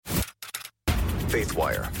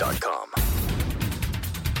faithwire.com.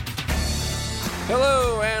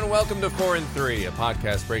 Hello and welcome to 4 and 3, a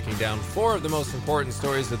podcast breaking down 4 of the most important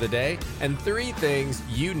stories of the day and 3 things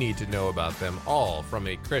you need to know about them, all from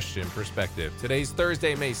a Christian perspective. Today's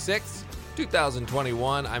Thursday, May 6th,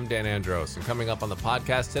 2021. I'm Dan Andros, and coming up on the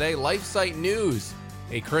podcast today, LifeSite News,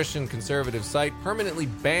 a Christian conservative site permanently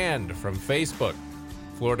banned from Facebook.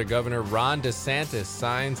 Florida Governor Ron DeSantis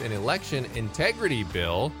signs an election integrity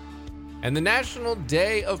bill. And the National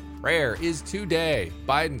Day of Prayer is today.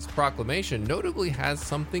 Biden's proclamation notably has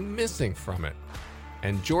something missing from it.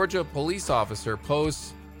 And Georgia police officer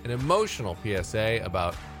posts an emotional PSA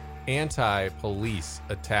about anti-police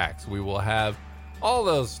attacks. We will have all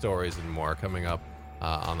those stories and more coming up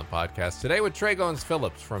on the podcast today with Trey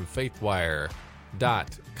Goins-Phillips from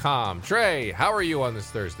faithwire.com. Trey, how are you on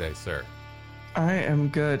this Thursday, sir? I am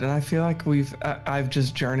good, and I feel like I've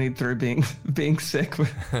just journeyed through being sick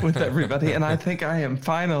with everybody, and I think I am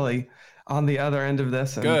finally on the other end of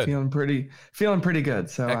this and good. feeling pretty good.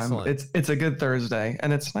 So it's a good Thursday,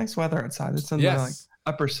 and it's nice weather outside. It's in the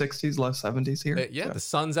upper 60s, low 70s here. The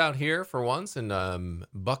sun's out here for once in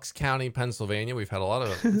Bucks County, Pennsylvania. We've had a lot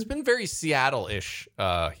of it's been very Seattle-ish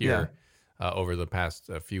here. Over the past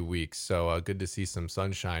few weeks. So good to see some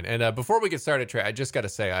sunshine. And before we get started, Trey, I just got to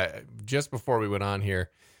say, just before we went on here,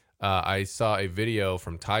 I saw a video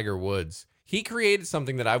from Tiger Woods. He created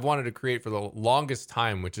something that I've wanted to create for the longest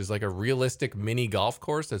time, which is like a realistic mini golf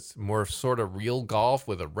course that's more sort of real golf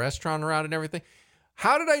with a restaurant around and everything.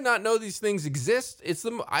 How did I not know these things exist?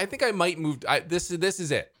 I think I might move. This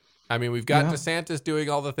is it. I mean, we've got DeSantis doing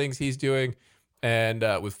all the things he's doing. And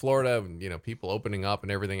with Florida, people opening up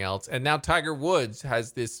and everything else. And now Tiger Woods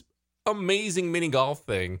has this amazing mini golf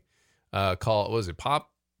thing called, Pop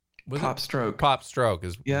Stroke. Pop Stroke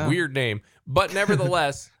is a weird name. But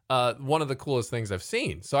nevertheless, one of the coolest things I've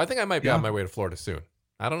seen. So I think I might be on my way to Florida soon.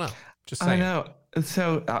 I don't know. Just saying. I know.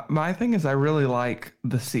 So my thing is I really like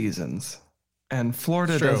the seasons. And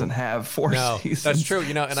Florida doesn't have 4 seasons. That's true.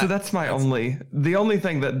 So that's the only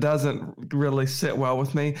thing that doesn't really sit well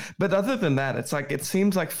with me. But other than that, it's like, it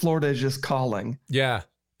seems like Florida is just calling. Yeah,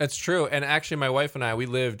 that's true. And actually, my wife and I, we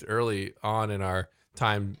lived early on in our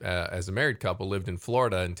time as a married couple, lived in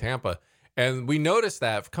Florida in Tampa. And we noticed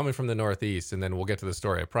that coming from the Northeast, and then we'll get to the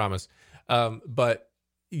story, I promise. But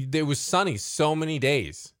it was sunny so many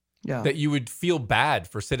days. Yeah. That you would feel bad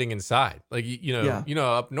for sitting inside. Like,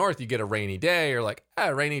 up north, you get a rainy day. You're like,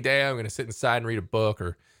 rainy day, I'm going to sit inside and read a book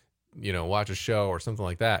or, watch a show or something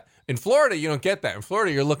like that. In Florida, you don't get that. In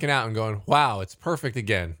Florida, you're looking out and going, wow, it's perfect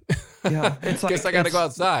again. Yeah. It's like, guess I got to go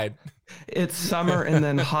outside. It's summer and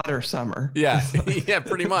then hotter summer. Yeah. Yeah,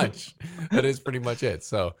 pretty much. That is pretty much it.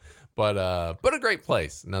 So, but a great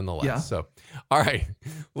place nonetheless. Yeah. So, all right,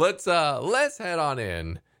 let's head on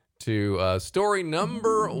in to story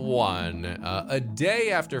number 1. A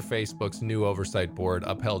day after Facebook's new oversight board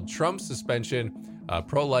upheld Trump's suspension,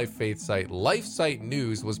 pro-life faith site LifeSite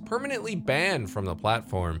News was permanently banned from the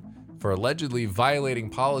platform for allegedly violating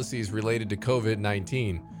policies related to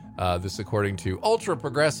COVID-19. This according to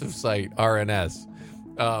ultra-progressive site RNS.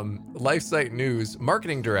 LifeSite News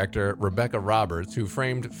marketing director Rebecca Roberts, who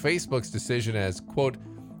framed Facebook's decision as, quote,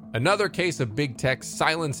 another case of big tech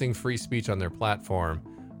silencing free speech on their platform,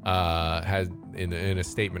 had in a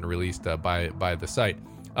statement released by the site.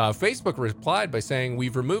 Facebook replied by saying,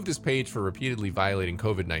 we've removed his page for repeatedly violating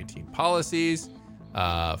COVID-19 policies.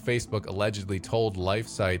 Facebook allegedly told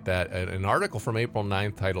LifeSite that an article from April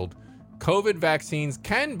 9th titled, COVID vaccines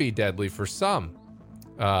can be deadly for some,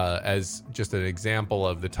 as just an example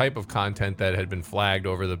of the type of content that had been flagged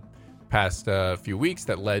over the past few weeks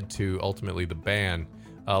that led to ultimately the ban.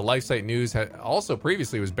 LifeSite News also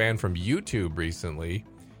previously was banned from YouTube recently.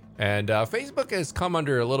 And Facebook has come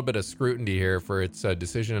under a little bit of scrutiny here for its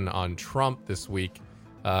decision on Trump this week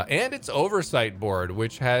and its oversight board,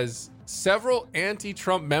 which has several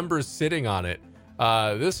anti-Trump members sitting on it.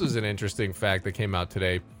 This was an interesting fact that came out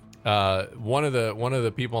today. One of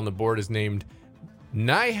the people on the board is named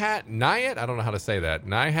Nayat. I don't know how to say that.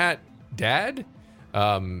 Nayat Dad.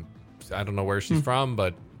 I don't know where she's from,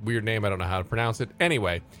 but weird name. I don't know how to pronounce it.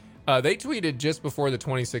 Anyway, they tweeted just before the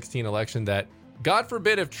 2016 election that, God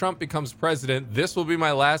forbid if Trump becomes president, this will be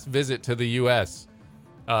my last visit to the U.S.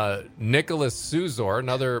 Nicholas Suzor,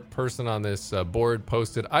 another person on this board,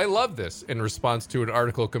 posted, I love this, in response to an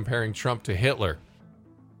article comparing Trump to Hitler.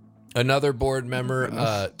 Another board member,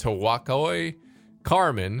 Tawakoi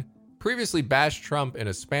Carmen, previously bashed Trump in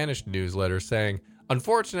a Spanish newsletter saying,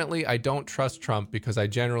 unfortunately, I don't trust Trump because I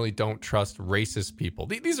generally don't trust racist people.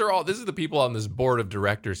 This is the people on this board of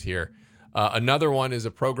directors here. Another one is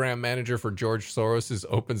a program manager for George Soros's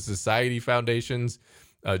Open Society Foundations.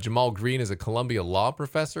 Jamal Green is a Columbia law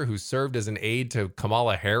professor who served as an aide to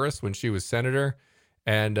Kamala Harris when she was senator.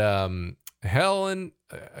 And Helen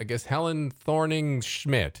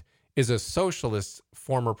Thorning-Schmidt is a socialist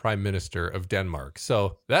former prime minister of Denmark.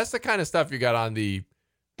 So that's the kind of stuff you got on the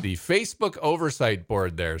Facebook oversight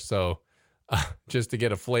board there. So just to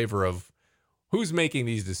get a flavor of who's making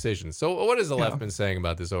these decisions. So what has the left been saying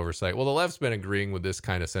about this oversight? Well, the left's been agreeing with this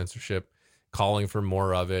kind of censorship, calling for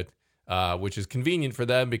more of it, which is convenient for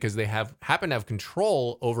them because they happen to have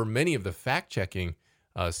control over many of the fact-checking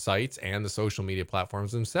sites and the social media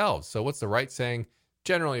platforms themselves. So what's the right saying?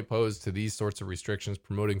 Generally opposed to these sorts of restrictions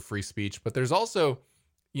promoting free speech. But there's also,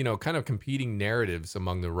 kind of competing narratives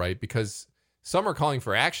among the right, because some are calling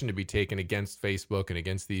for action to be taken against Facebook and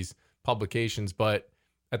against these publications. But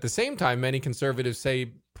at the same time, many conservatives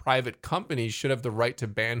say private companies should have the right to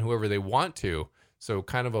ban whoever they want to. So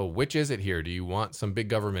kind of which is it here? Do you want some big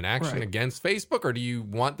government action against Facebook, or do you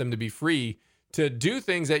want them to be free to do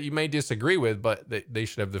things that you may disagree with, but they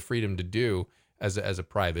should have the freedom to do as a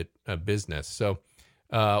private business? So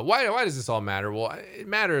why does this all matter? Well, it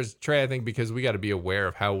matters, Trey, I think, because we got to be aware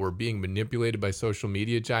of how we're being manipulated by social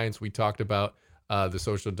media giants. We talked about The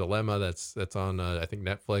Social Dilemma that's on, I think,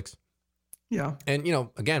 Netflix. Yeah. And,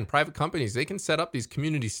 again, private companies, they can set up these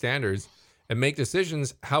community standards and make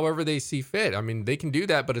decisions however they see fit. I mean, they can do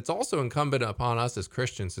that, but it's also incumbent upon us as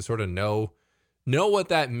Christians to sort of know what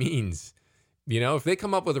that means. If they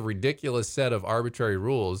come up with a ridiculous set of arbitrary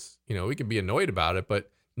rules, we can be annoyed about it, but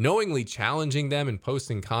knowingly challenging them and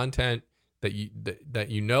posting content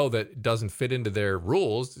that doesn't fit into their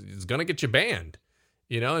rules is going to get you banned.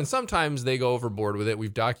 And sometimes they go overboard with it.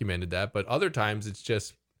 We've documented that, but other times it's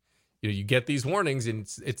just, you get these warnings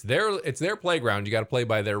and it's their playground. You got to play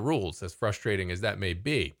by their rules, as frustrating as that may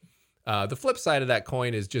be. The flip side of that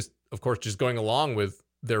coin is just going along with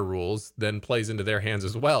their rules then plays into their hands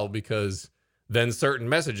as well, because then certain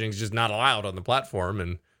messaging is just not allowed on the platform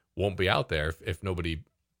and won't be out there if nobody,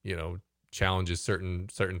 challenges certain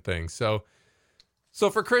things. So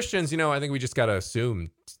for Christians, I think we just got to assume,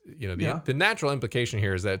 the natural implication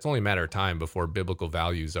here is that it's only a matter of time before biblical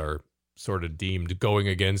values are sort of deemed going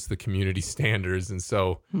against the community standards. And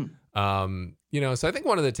so, so I think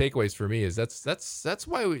one of the takeaways for me is that's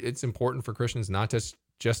why it's important for Christians not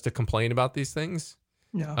just to complain about these things.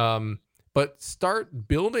 Yeah. But start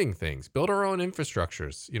building things, build our own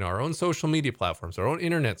infrastructures, our own social media platforms, our own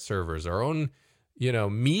internet servers, our own,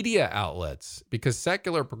 media outlets, because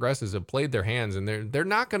secular progressives have played their hands and they're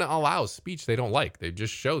not going to allow speech they don't like. They've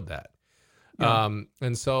just showed that. Yeah.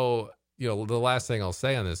 And so, the last thing I'll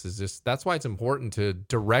say on this is just, that's why it's important to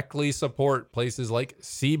directly support places like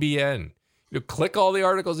CBN. Click all the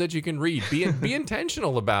articles that you can read, be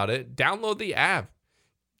intentional about it, download the app,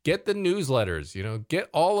 get the newsletters, get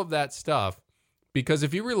all of that stuff. Because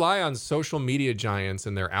if you rely on social media giants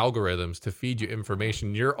and their algorithms to feed you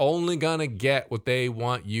information, you're only going to get what they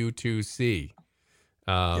want you to see.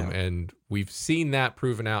 And we've seen that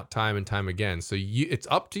proven out time and time again. So it's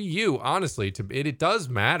up to you, honestly, it does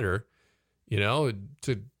matter,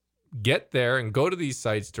 to get there and go to these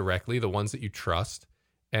sites directly, the ones that you trust,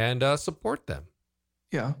 and support them.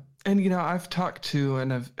 Yeah. And, I've talked to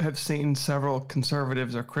and have seen several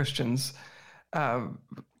conservatives or Christians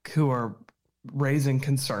who are raising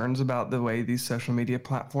concerns about the way these social media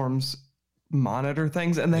platforms monitor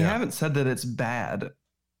things. And they haven't said that it's bad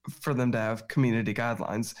for them to have community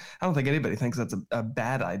guidelines. I don't think anybody thinks that's a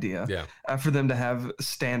bad idea for them to have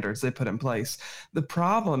standards they put in place. The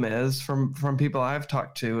problem is, from people I've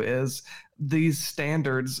talked to, is these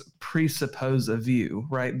standards presuppose a view,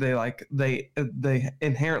 right? They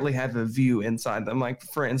inherently have a view inside them. Like,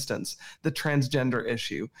 for instance, the transgender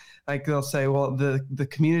issue. Like, they'll say, well, the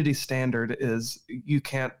community standard is you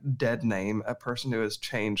can't dead name a person who has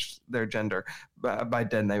changed their gender. By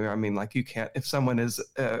dead name, I mean, like, you can't, if someone is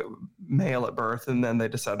male at birth and then they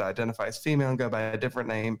decide to identify as female and go by a different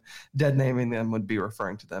name, dead naming them would be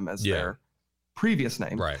referring to them as their previous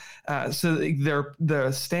name. Right. So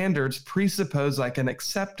the standards presuppose like an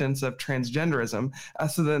acceptance of transgenderism.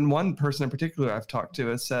 So then one person in particular I've talked to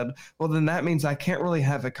has said, well, then that means I can't really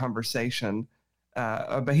have a conversation.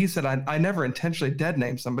 But he said, I never intentionally dead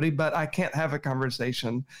name somebody, but I can't have a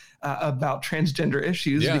conversation about transgender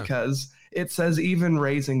issues because it says even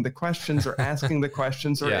raising the questions or asking the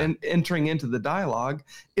questions or entering into the dialogue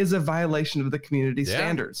is a violation of the community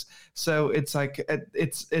standards. So it's like,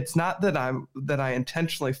 it's not that I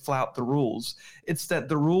intentionally flout the rules. It's that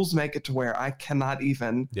the rules make it to where I cannot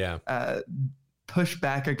even push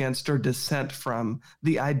back against or dissent from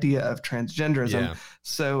the idea of transgenderism. Yeah.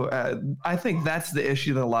 So I think that's the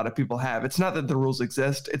issue that a lot of people have. It's not that the rules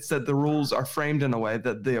exist. It's that the rules are framed in a way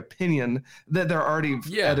that the opinion that they're already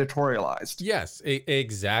editorialized. Yes,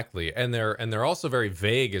 exactly. And they're also very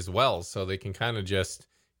vague as well. So they can kind of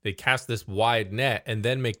they cast this wide net and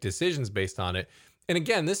then make decisions based on it. And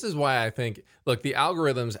again, this is why I think, look, the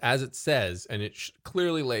algorithms, as it says, and it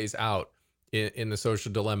clearly lays out in the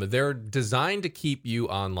social dilemma, they're designed to keep you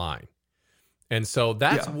online. And so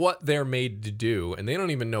that's what they're made to do. And they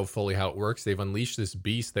don't even know fully how it works. They've unleashed this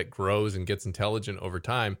beast that grows and gets intelligent over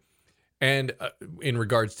time. And in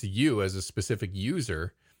regards to you as a specific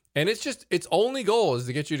user, and its only goal is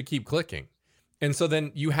to get you to keep clicking. And so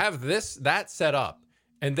then you have that set up.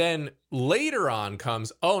 And then later on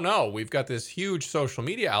comes, oh no, we've got this huge social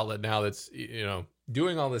media outlet now that's,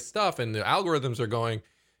 doing all this stuff, and the algorithms are going,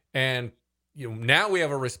 and now we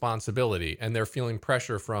have a responsibility, and they're feeling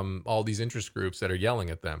pressure from all these interest groups that are yelling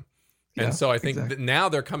at them. And so I think that now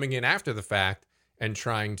they're coming in after the fact and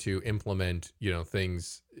trying to implement,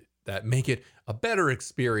 things that make it a better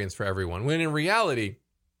experience for everyone. When in reality,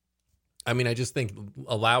 I mean, I just think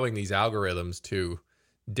allowing these algorithms to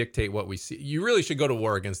dictate what we see, you really should go to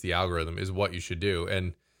war against the algorithm is what you should do.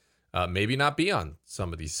 And maybe not be on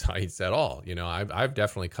some of these sites at all. I've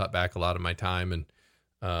definitely cut back a lot of my time and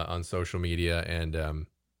on social media, and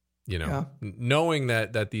knowing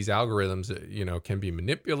that these algorithms can be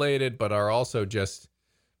manipulated, but are also just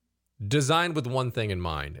designed with one thing in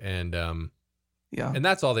mind, and and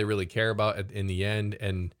that's all they really care about in the end.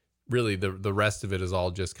 And really the rest of it is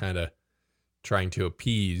all just kind of trying to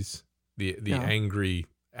appease the angry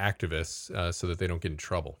activists so that they don't get in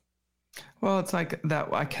trouble. Well, it's like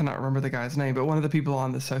that. I cannot remember the guy's name, but one of the people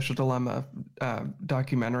on the Social Dilemma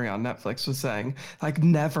documentary on Netflix was saying, like,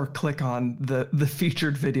 never click on the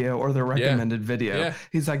featured video or the recommended video. Yeah.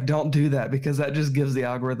 He's like, don't do that, because that just gives the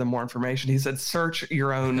algorithm more information. He said, search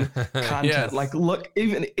your own content. Yes. Like, look,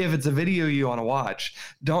 even if it's a video you want to watch,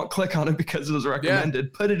 don't click on it because it was recommended.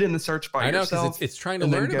 Yeah. Put it in the search bar yourself. It's trying to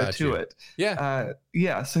learn about you. It.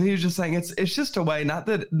 Yeah. So he was just saying it's just a way, not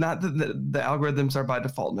that the algorithms are by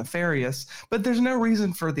default nefarious, but there's no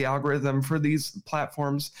reason for the algorithm, for these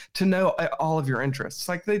platforms, to know all of your interests.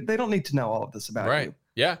 Like they don't need to know all of this about you. Right.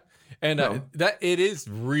 Yeah. And that it is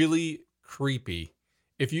really creepy.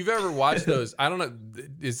 If you've ever watched those, I don't know,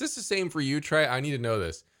 is this the same for you, Trey? I need to know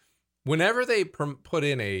this. Whenever they put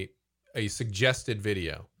in a suggested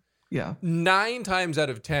video, 9 times out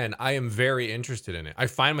of 10, I am very interested in it. I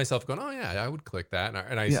find myself going, oh yeah, I would click that.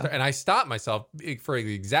 And I stop myself for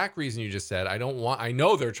the exact reason you just said. I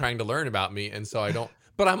know they're trying to learn about me. And so I don't,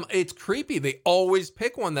 but it's creepy. They always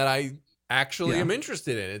pick one that I actually am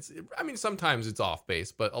interested in. Sometimes it's off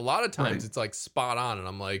base, but a lot of times it's like spot on. And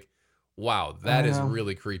I'm like, wow, that is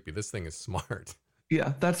really creepy. This thing is smart.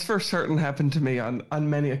 Yeah, that's for certain happened to me on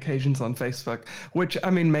many occasions on Facebook, which,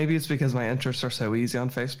 maybe it's because my interests are so easy on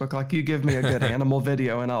Facebook. Like, you give me a good animal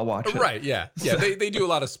video and I'll watch it. Right, yeah. Yeah, they do a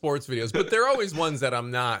lot of sports videos, but they're always ones that I'm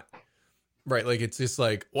not, right, like, it's just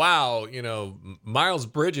like, wow, Miles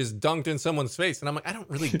Bridges dunked in someone's face. And I'm like, I don't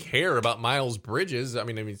really care about Miles Bridges.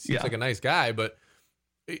 He seems like a nice guy, but,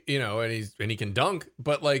 and he can dunk,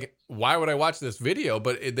 but like, why would I watch this video?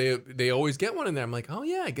 But they always get one in there. I'm like, oh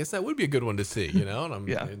yeah, I guess that would be a good one to see, and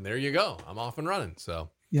and there you go. I'm off and running. So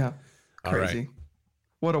crazy. All right.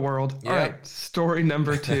 What a world. Yeah. All right. Story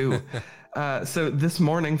number 2. So this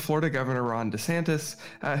morning, Florida Governor Ron DeSantis,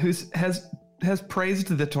 who has praised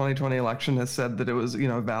the 2020 election, has said that it was,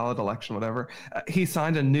 a valid election, whatever. He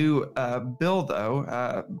signed a new bill,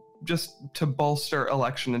 though, just to bolster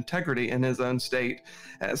election integrity in his own state.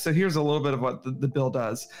 So here's a little bit of what the bill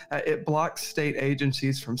does. It blocks state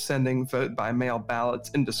agencies from sending vote-by-mail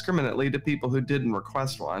ballots indiscriminately to people who didn't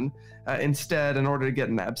request one. Instead, in order to get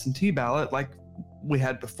an absentee ballot, like we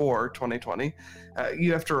had before 2020,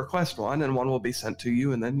 you have to request one, and one will be sent to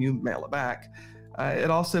you, and then you mail it back.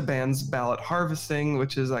 It also bans ballot harvesting,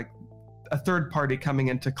 which is like a third party coming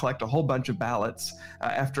in to collect a whole bunch of ballots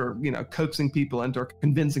after, coaxing people into or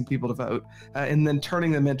convincing people to vote, and then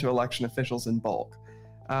turning them into election officials in bulk.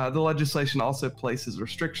 The legislation also places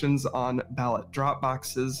restrictions on ballot drop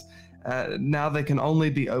boxes. Now they can only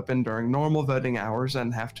be open during normal voting hours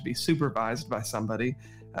and have to be supervised by somebody,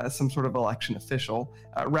 some sort of election official,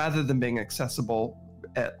 rather than being accessible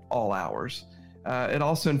at all hours. It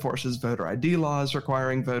also enforces voter ID laws,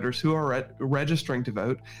 requiring voters who are registering to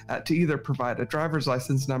vote to either provide a driver's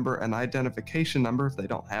license number, an identification number if they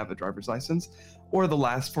don't have a driver's license, or the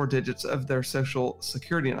last 4 digits of their social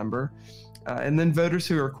security number. And then voters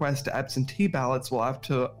who request absentee ballots will have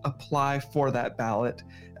to apply for that ballot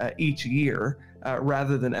each year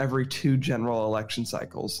rather than every 2 general election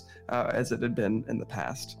cycles, as it had been in the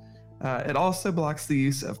past. It also blocks the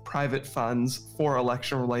use of private funds for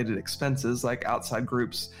election-related expenses, like outside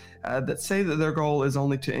groups that say that their goal is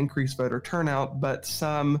only to increase voter turnout, but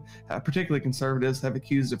some, particularly conservatives, have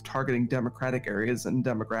accused of targeting Democratic areas and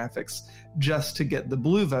demographics just to get the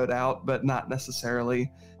blue vote out, but not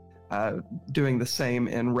necessarily doing the same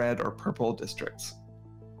in red or purple districts.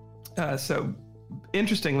 So,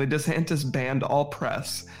 interestingly, DeSantis banned all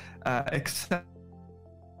press except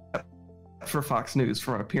for Fox News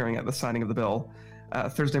from appearing at the signing of the bill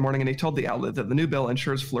Thursday morning, and he told the outlet that the new bill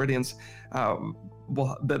ensures Floridians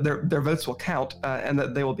that their votes will count and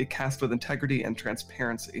that they will be cast with integrity and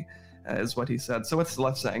transparency, is what he said. So what's the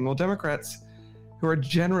left saying? Well, Democrats, who are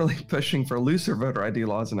generally pushing for looser voter ID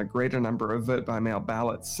laws and a greater number of vote-by-mail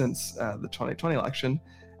ballots since the 2020 election,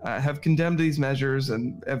 have condemned these measures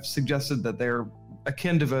and have suggested that they're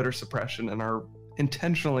akin to voter suppression and are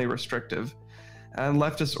intentionally restrictive. And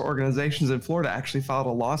leftist organizations in Florida actually filed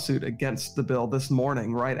a lawsuit against the bill this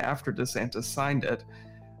morning, right after DeSantis signed it.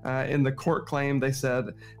 In the court claim, they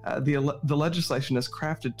said the legislation is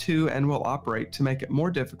crafted to and will operate to make it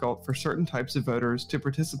more difficult for certain types of voters to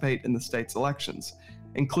participate in the state's elections,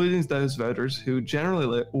 including those voters who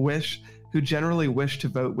generally wish to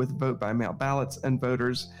vote with vote-by-mail ballots and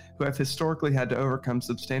voters who have historically had to overcome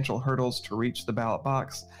substantial hurdles to reach the ballot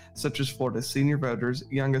box, such as Florida's senior voters,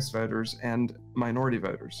 youngest voters, and minority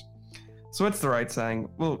voters. So what's the right saying?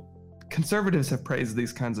 Well, conservatives have praised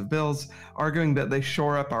these kinds of bills, arguing that they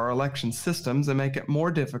shore up our election systems and make it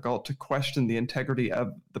more difficult to question the integrity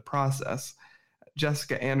of the process.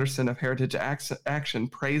 Jessica Anderson of Heritage Action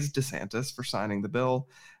praised DeSantis for signing the bill.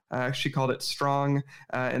 She called it strong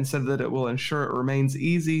and said that it will ensure it remains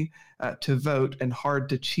easy to vote and hard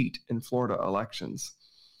to cheat in Florida elections.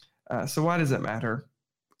 So why does it matter?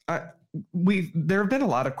 There have been a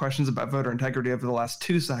lot of questions about voter integrity over the last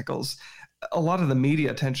 2 cycles. A lot of the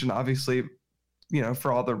media attention, obviously,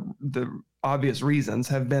 for all the obvious reasons,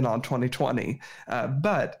 have been on 2020.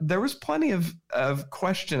 But there was plenty of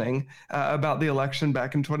questioning about the election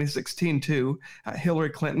back in 2016, too. Hillary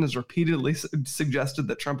Clinton has repeatedly suggested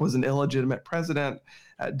that Trump was an illegitimate president.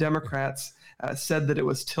 Democrats said that it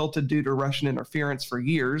was tilted due to Russian interference for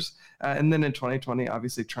years. And then in 2020,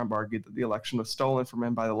 obviously, Trump argued that the election was stolen from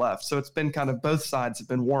him by the left. So it's been kind of both sides have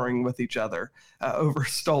been warring with each other over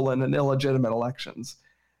stolen and illegitimate elections.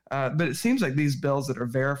 But it seems like these bills that are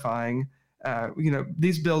verifying,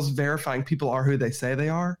 these bills verifying people are who they say they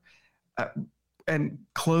are, and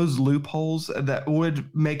close loopholes that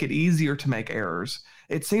would make it easier to make errors.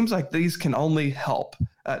 It seems like these can only help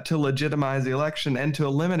to legitimize the election and to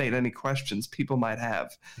eliminate any questions people might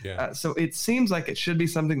have. Yeah. So it seems like it should be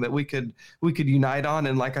something that we could unite on.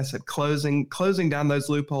 And like I said, closing down those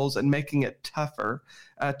loopholes and making it tougher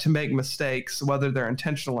to make mistakes, whether they're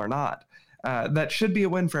intentional or not. That should be a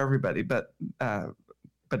win for everybody, but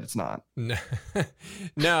it's not.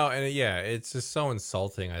 No, and yeah, it's just so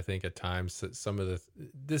insulting. I think at times that some of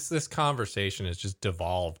this conversation has just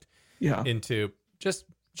devolved into just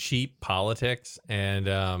cheap politics, and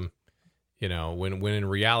when in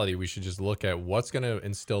reality we should just look at what's going to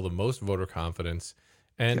instill the most voter confidence,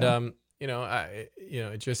 and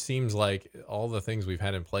it just seems like all the things we've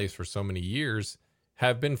had in place for so many years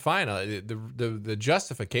have been fine. The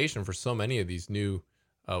justification for so many of these new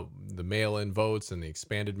the mail-in votes and the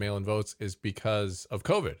expanded mail-in votes is because of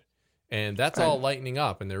COVID, and that's all lightening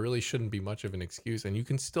up, and there really shouldn't be much of an excuse. And you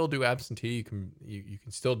can still do absentee, you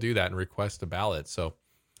can still do that and request a ballot. So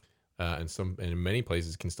and in many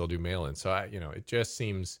places can still do mail-in. So it just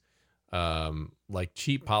seems like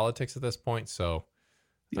cheap politics at this point. So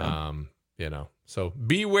so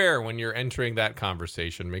beware when you're entering that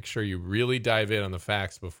conversation. Make sure you really dive in on the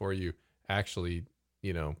facts before you actually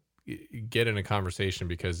get in a conversation,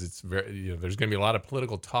 because it's very, there's going to be a lot of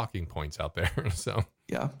political talking points out there. So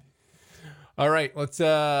yeah. All right, let's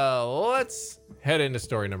head into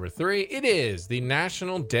story number 3. It is the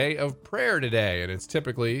National Day of Prayer today, and it's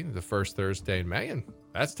typically the first Thursday in May, and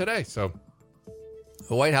that's today. So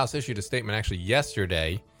the White House issued a statement actually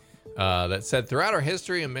yesterday that said, throughout our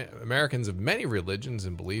history, Americans of many religions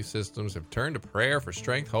and belief systems have turned to prayer for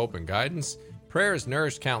strength, hope, and guidance. Prayer has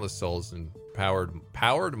nourished countless souls and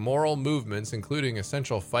powered moral movements, including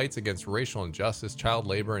essential fights against racial injustice, child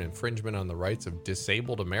labor, and infringement on the rights of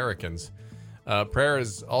disabled Americans. Prayer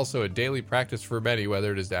is also a daily practice for many,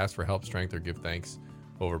 whether it is to ask for help, strength, or give thanks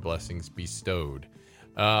over blessings bestowed.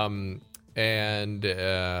 And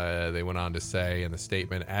they went on to say in the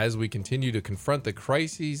statement, as we continue to confront the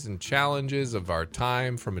crises and challenges of our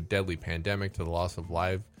time, from a deadly pandemic to the loss of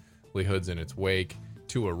livelihoods in its wake,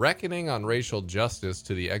 to a reckoning on racial justice,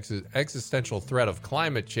 to the existential threat of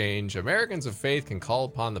climate change, Americans of faith can call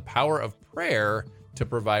upon the power of prayer to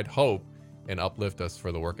provide hope and uplift us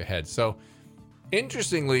for the work ahead. So,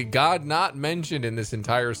 interestingly, God not mentioned in this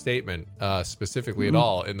entire statement specifically at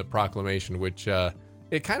all in the proclamation, which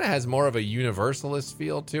it kind of has more of a universalist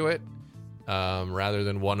feel to it, rather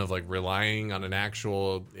than one of like relying on an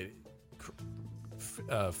actual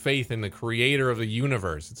faith in the creator of the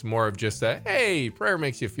universe. It's more of just a, hey, prayer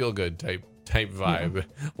makes you feel good type vibe.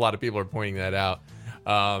 A lot of people are pointing that out.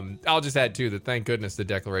 I'll just add too that thank goodness the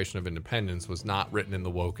Declaration of Independence was not written in the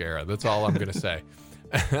woke era. That's all I'm going to say.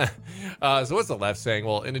 So what's the left saying?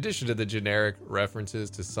 Well, in addition to the generic references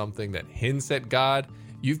to something that hints at God,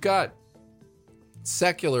 you've got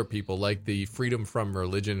secular people like the Freedom from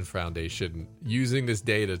Religion Foundation using this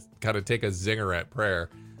day to kind of take a zinger at prayer.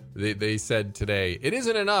 They said today, it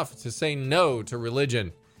isn't enough to say no to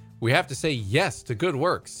religion. We have to say yes to good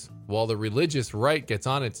works. While the religious right gets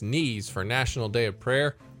on its knees for National Day of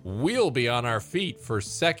Prayer, we'll be on our feet for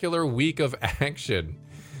Secular Week of Action.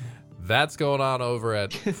 That's going on over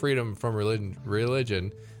at Freedom from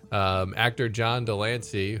Religion. Actor John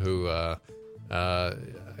Delancey, who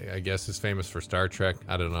I guess is famous for Star Trek.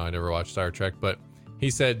 I don't know. I never watched Star Trek, but he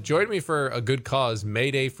said, join me for a good cause, May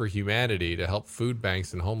Day for Humanity, to help food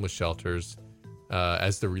banks and homeless shelters.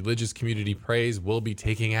 As the religious community prays, we'll be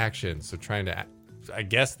taking action. So trying to, I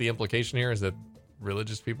guess the implication here is that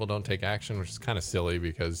religious people don't take action, which is kind of silly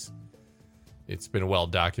because it's been well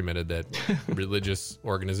documented that religious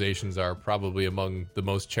organizations are probably among the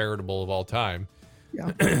most charitable of all time.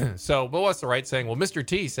 Yeah. So, but what's the right saying? Well, Mr.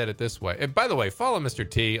 T said it this way. And by the way, follow Mr.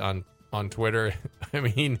 T on Twitter. I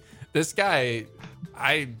mean, this guy,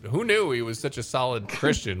 who knew he was such a solid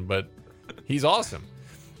Christian, but he's awesome.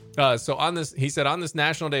 So on this, he said, on this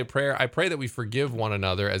National Day of Prayer, I pray that we forgive one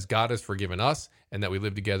another as God has forgiven us, and that we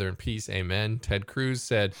live together in peace. Amen. Ted Cruz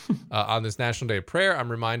said, on this National Day of Prayer, I'm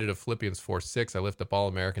reminded of Philippians 4:6. I lift up all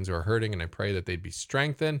Americans who are hurting, and I pray that they'd be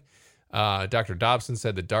strengthened. Dr. Dobson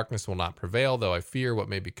said, the darkness will not prevail, though I fear what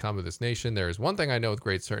may become of this nation. There is one thing I know with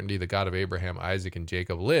great certainty, the God of Abraham, Isaac, and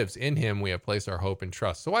Jacob lives. In him we have placed our hope and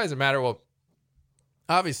trust. So why does it matter? Well,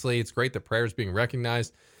 obviously, it's great that prayer is being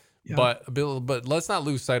recognized. Yeah. But let's not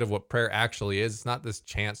lose sight of what prayer actually is. It's not this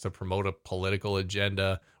chance to promote a political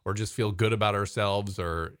agenda or just feel good about ourselves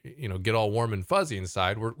or, get all warm and fuzzy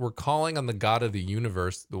inside. We're calling on the God of the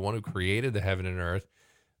universe, the one who created the heaven and earth,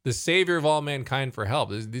 the savior of all mankind, for help.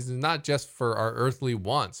 This is not just for our earthly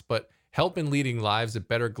wants, but help in leading lives that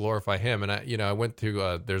better glorify him. And I went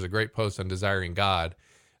to, there's a great post on Desiring God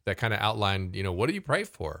that kind of outlined, what do you pray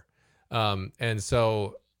for? And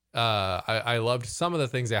so I loved some of the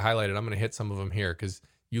things they highlighted. I'm going to hit some of them here because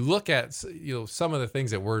you look at some of the things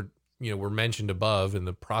that were mentioned above in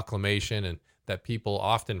the proclamation and that people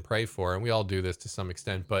often pray for, and we all do this to some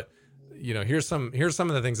extent. But here's some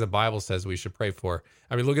of the things the Bible says we should pray for.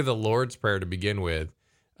 I mean, look at the Lord's Prayer to begin with.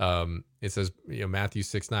 It says, Matthew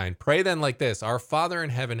 6:9, pray then like this: Our Father in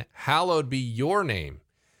heaven, hallowed be your name.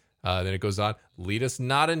 Then it goes on, lead us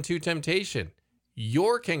not into temptation.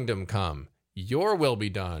 Your kingdom come. Your will be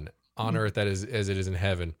done on earth as it is in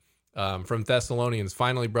heaven. From Thessalonians,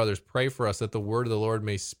 finally, brothers, pray for us that the word of the Lord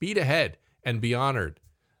may speed ahead and be honored.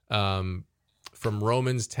 From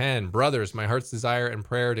Romans 10, brothers, my heart's desire and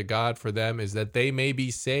prayer to God for them is that they may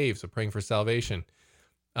be saved. So praying for salvation.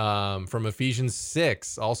 From Ephesians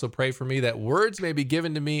 6, also pray for me that words may be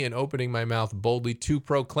given to me in opening my mouth boldly to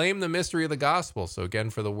proclaim the mystery of the gospel. So again,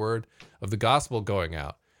 for the word of the gospel going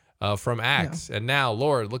out. From Acts, and now,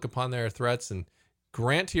 Lord, look upon their threats and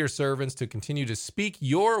grant to your servants to continue to speak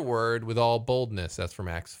your word with all boldness. That's from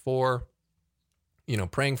Acts 4.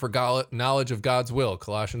 Praying for knowledge of God's will,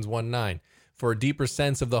 Colossians 1:9. For a deeper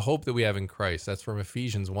sense of the hope that we have in Christ. That's from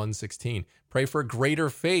Ephesians 1:16. Pray for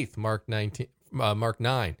greater faith, Mark 9. These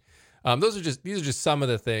are just some of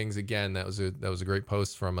the things. Again, that was a great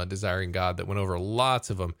post from Desiring God that went over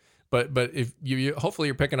lots of them. But if you hopefully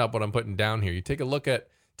you're picking up what I'm putting down here. You take a look at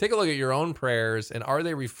your own prayers, and are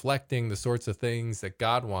they reflecting the sorts of things that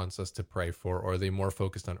God wants us to pray for, or are they more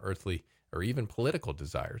focused on earthly or even political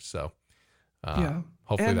desires? So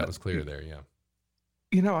hopefully that was clear there. Yeah.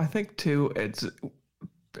 I think too, it's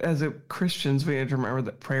as Christians, we need to remember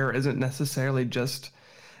that prayer isn't necessarily just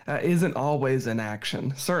isn't always an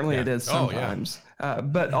action. Certainly it is sometimes.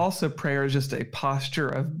 But also prayer is just a posture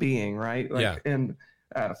of being, right? Like in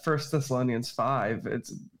 1 Thessalonians 5,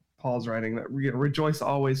 it's Paul's writing that rejoice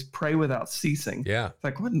always, pray without ceasing. Yeah. It's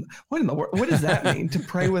like, what in the world? What does that mean to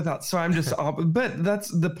pray without? So I'm just, but that's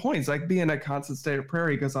the point. It's like be in a constant state of prayer.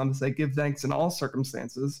 He goes on to say, give thanks in all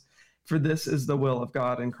circumstances, for this is the will of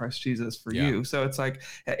God in Christ Jesus for you. So it's like,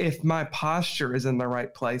 if my posture is in the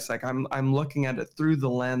right place, like I'm looking at it through the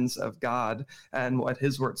lens of God and what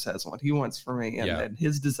his word says, what he wants for me and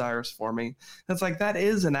his desires for me. That's like, that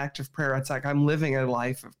is an act of prayer. It's like, I'm living a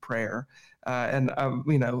life of prayer.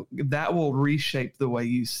 That will reshape the way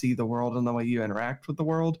you see the world and the way you interact with the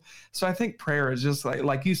world. So I think prayer is just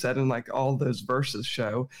like you said, and like all those verses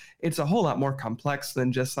show, it's a whole lot more complex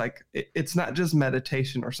than just like, it's not just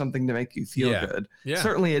meditation or something to make you feel good. Yeah.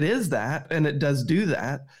 Certainly it is that, and it does do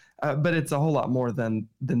that, but it's a whole lot more than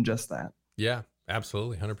just that. Yeah,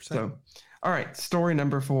 absolutely. 100%. So, all right, story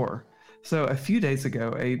number 4. So a few days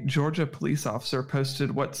ago, a Georgia police officer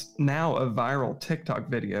posted what's now a viral TikTok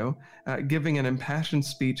video giving an impassioned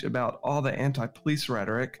speech about all the anti-police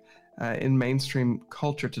rhetoric in mainstream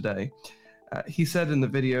culture today. He said in the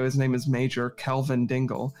video, his name is Major Calvin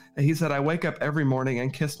Dingle. He said, I wake up every morning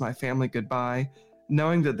and kiss my family goodbye,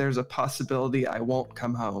 knowing that there's a possibility I won't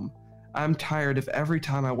come home. I'm tired if every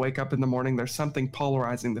time I wake up in the morning, there's something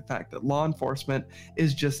polarizing the fact that law enforcement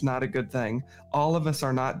is just not a good thing. All of us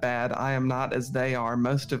are not bad. I am not as they are.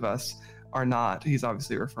 Most of us are not. He's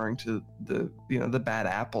obviously referring to the bad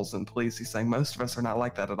apples in police. He's saying most of us are not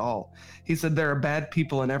like that at all. He said, there are bad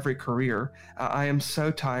people in every career. I am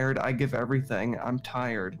so tired. I give everything. I'm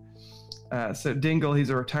tired. So Dingle, he's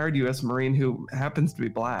a retired U.S. Marine who happens to be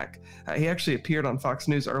black. He actually appeared on Fox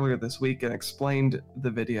News earlier this week and explained the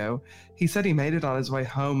video. He said he made it on his way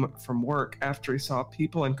home from work after he saw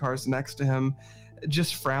people in cars next to him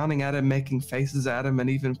just frowning at him, making faces at him, and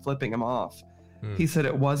even flipping him off. He said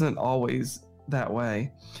it wasn't always that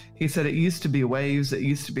way. He said it used to be waves, it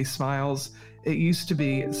used to be smiles, it used to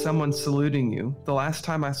be someone saluting you. The last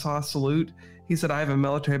time I saw a salute, he said, I have a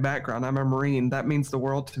military background. I'm a Marine. That means the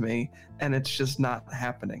world to me, and it's just not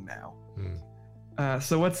happening now.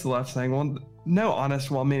 So what's the left saying? Well, no honest,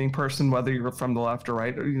 well-meaning person, whether you're from the left or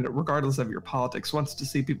right, or, regardless of your politics, wants to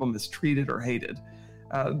see people mistreated or hated.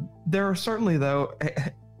 There are certainly, though,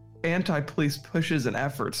 anti-police pushes and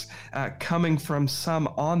efforts coming from some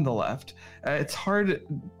on the left. It's hard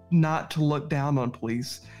not to look down on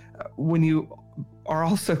police when you are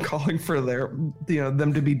also calling for them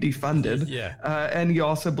to be defunded. And you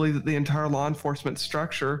also believe that the entire law enforcement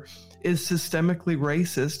structure is systemically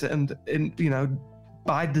racist and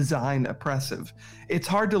by design oppressive. It's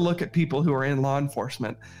hard to look at people who are in law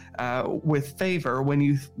enforcement with favor when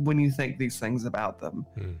you think these things about them.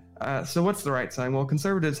 So what's the right saying? Well,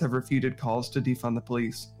 conservatives have refuted calls to defund the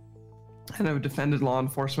police and have defended law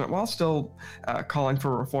enforcement while still calling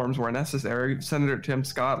for reforms where necessary. Senator Tim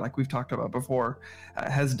Scott, like we've talked about before,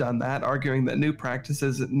 has done that, arguing that new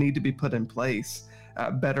practices need to be put in place,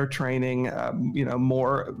 better training,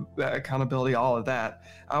 more accountability, all of that,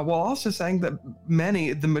 while also saying that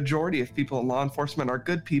the majority of people in law enforcement are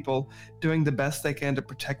good people doing the best they can to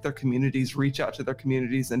protect their communities, reach out to their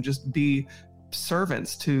communities, and just be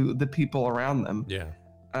servants to the people around them.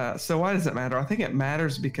 So why does it matter? I think it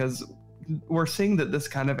matters because we're seeing that this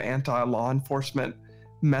kind of anti-law enforcement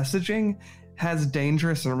messaging has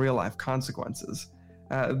dangerous and real-life consequences.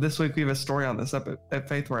 This week we have a story on this up at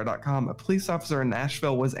faithwire.com. A police officer in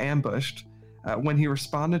Nashville was ambushed when he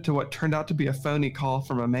responded to what turned out to be a phony call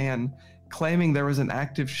from a man claiming there was an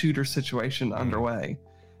active shooter situation underway.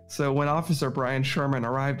 So when Officer Brian Sherman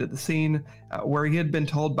arrived at the scene, where he had been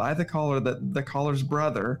told by the caller that the caller's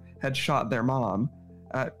brother had shot their mom,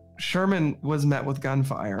 Sherman was met with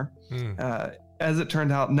gunfire. As it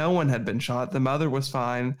turned out, no one had been shot. The mother was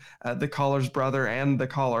fine. The caller's brother and the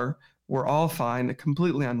caller were all fine,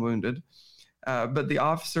 completely unwounded. But the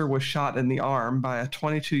officer was shot in the arm by a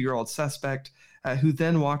 22-year-old suspect who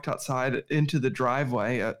then walked outside into the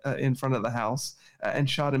driveway in front of the house and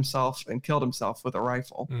shot himself and killed himself with a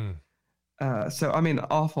rifle. So, I mean,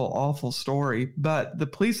 awful story. But the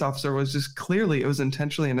police officer was just clearly, it was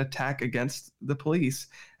intentionally an attack against the police.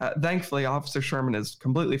 Thankfully, Officer Sherman is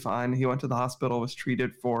completely fine. He went to the hospital, was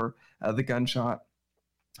treated for the gunshot.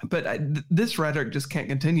 But this rhetoric just can't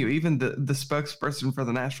continue. Even the spokesperson for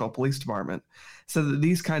the Nashville Police Department said that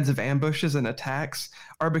these kinds of ambushes and attacks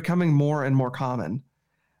are becoming more and more common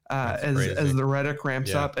as the rhetoric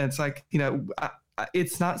ramps up. And it's like,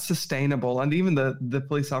 it's not sustainable. And even the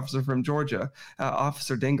police officer from Georgia,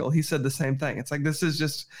 Officer Dingle, he said the same thing. It's like, this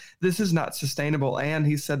is not sustainable. And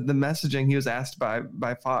he said the messaging, he was asked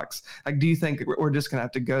by Fox, like, do you think we're just going to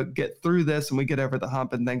have to go get through this and we get over the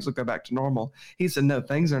hump and things will go back to normal? He said, no,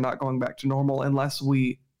 things are not going back to normal unless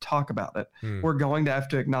we talk about it. We're going to have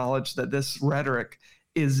to acknowledge that this rhetoric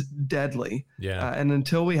is deadly. And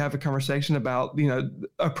until we have a conversation about,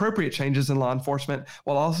 appropriate changes in law enforcement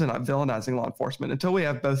while also not villainizing law enforcement, until we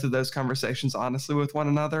have both of those conversations honestly with one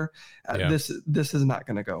another, this is not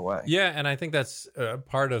going to go away. Yeah. And I think that's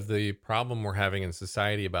part of the problem we're having in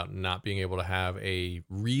society about not being able to have a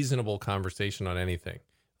reasonable conversation on anything.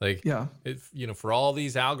 Like, if, for all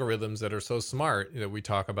these algorithms that are so smart that we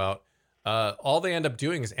talk about, all they end up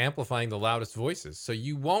doing is amplifying the loudest voices. So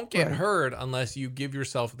you won't get heard unless you give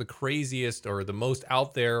yourself the craziest or the most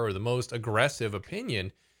out there or the most aggressive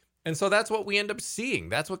opinion. And so that's what we end up seeing.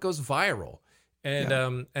 That's what goes viral.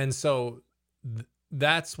 And so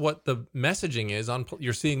that's what the messaging is on.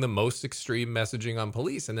 You're seeing the most extreme messaging on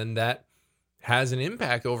police. And then that has an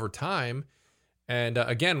impact over time. And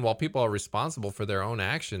again, while people are responsible for their own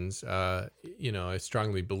actions, I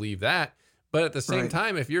strongly believe that. But at the same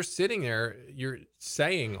time, if you're sitting there, you're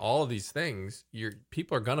saying all of these things,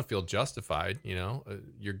 people are gonna feel justified.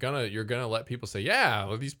 You're gonna let people say, yeah,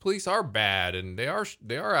 well, these police are bad, and they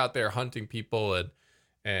are out there hunting people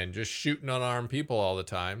and just shooting unarmed people all the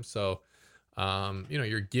time. So,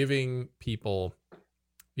 you're giving people,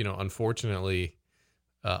 unfortunately,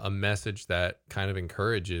 a message that kind of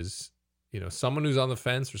encourages someone who's on the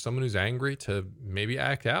fence or someone who's angry to maybe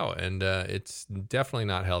act out. And it's definitely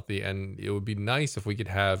not healthy. And it would be nice if we could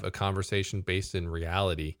have a conversation based in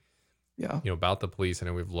reality, about the police.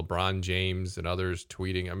 And we have LeBron James and others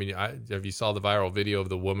tweeting. I mean, if you saw the viral video of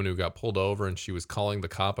the woman who got pulled over and she was calling the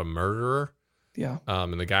cop a murderer. Yeah.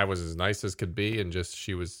 And the guy was as nice as could be. And just,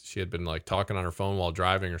 she had been like talking on her phone while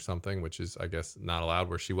driving or something, which is, I guess, not allowed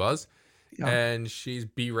where she was. Yeah. And she's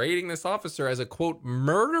berating this officer as a quote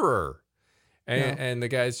murderer. And the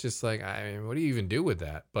guy's just like, I mean, what do you even do with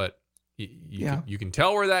that? But you can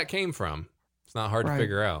tell where that came from. It's not hard to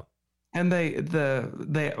figure out. And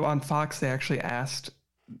they on Fox, they actually asked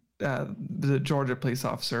the Georgia police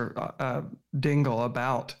officer Dingle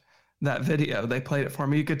about that video. They played it for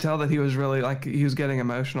me. You could tell that he was really he was getting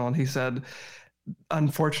emotional. And he said,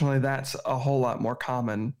 unfortunately, that's a whole lot more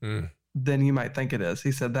common than you might think it is.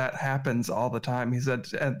 He said that happens all the time. He said,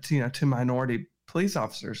 to minority police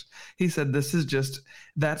officers. He said,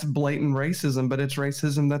 that's blatant racism, but it's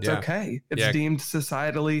racism that's okay. It's deemed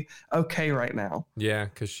societally okay right now. Yeah,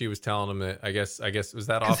 because she was telling him that, I guess was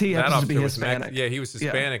that off. He happens to be Hispanic. He was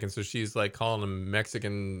Hispanic, and so she's like calling him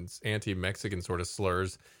Mexicans, anti-Mexican sort of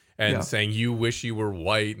slurs, and saying you wish you were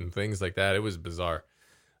white and things like that. It was bizarre.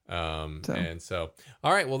 And so,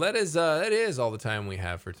 all right, well, that is all the time we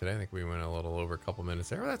have for today. I think we went a little over a couple minutes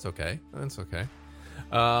there. That's okay.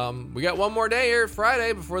 We got one more day here,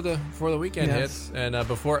 Friday, before the weekend hits, and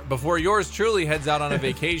before yours truly heads out on a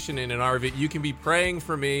vacation in an RV. You can be praying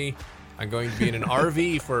for me. I'm going to be in an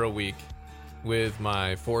RV for a week with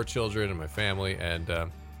my 4 children and my family, and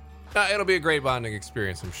it'll be a great bonding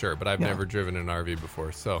experience, I'm sure. But I've never driven an RV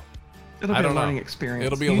before, so it'll be a learning experience.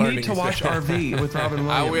 It'll be a learning experience. You need to watch RV with Robin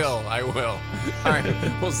Williams. I will. All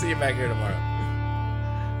right, we'll see you back here tomorrow.